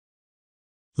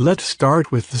Let's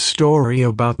start with the story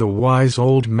about the wise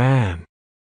old man.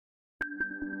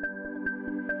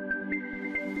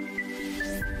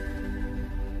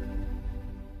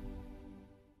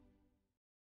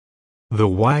 The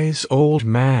wise old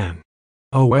man.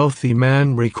 A wealthy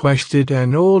man requested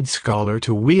an old scholar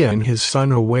to wean his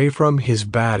son away from his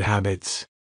bad habits.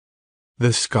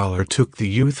 The scholar took the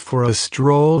youth for a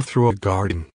stroll through a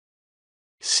garden.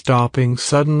 Stopping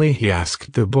suddenly, he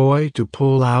asked the boy to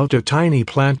pull out a tiny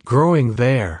plant growing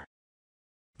there.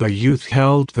 The youth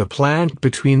held the plant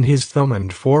between his thumb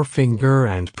and forefinger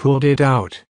and pulled it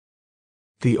out.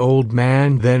 The old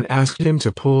man then asked him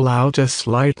to pull out a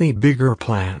slightly bigger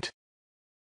plant.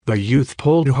 The youth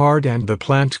pulled hard and the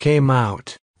plant came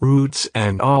out, roots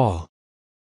and all.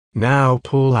 "Now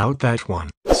pull out that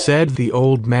one," said the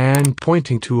old man,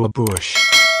 pointing to a bush.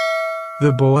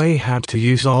 The boy had to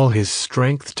use all his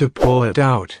strength to pull it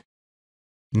out.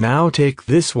 "Now take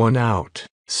this one out,"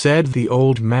 said the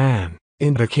old man,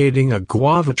 indicating a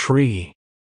guava tree.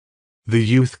 The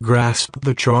youth grasped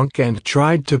the trunk and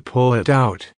tried to pull it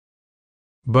out.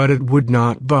 But it would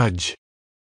not budge.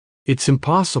 "It's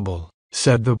impossible,"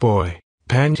 said the boy,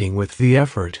 panting with the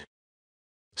effort.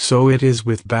 "So it is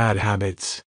with bad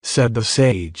habits," said the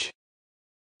sage.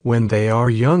 "When they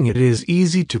are young it is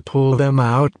easy to pull them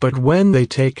out, but when they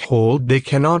take hold they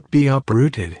cannot be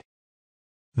uprooted."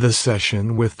 The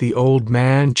session with the old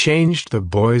man changed the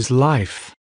boy's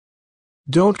life.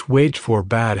 Don't wait for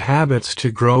bad habits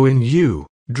to grow in you.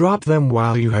 Drop them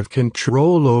while you have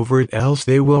control over it, else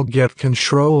they will get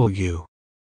control you.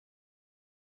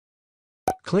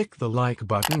 Click the like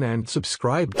button and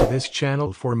subscribe to this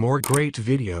channel for more great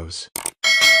videos.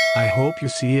 I hope you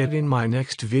see it in my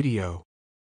next video.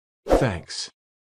 Thanks.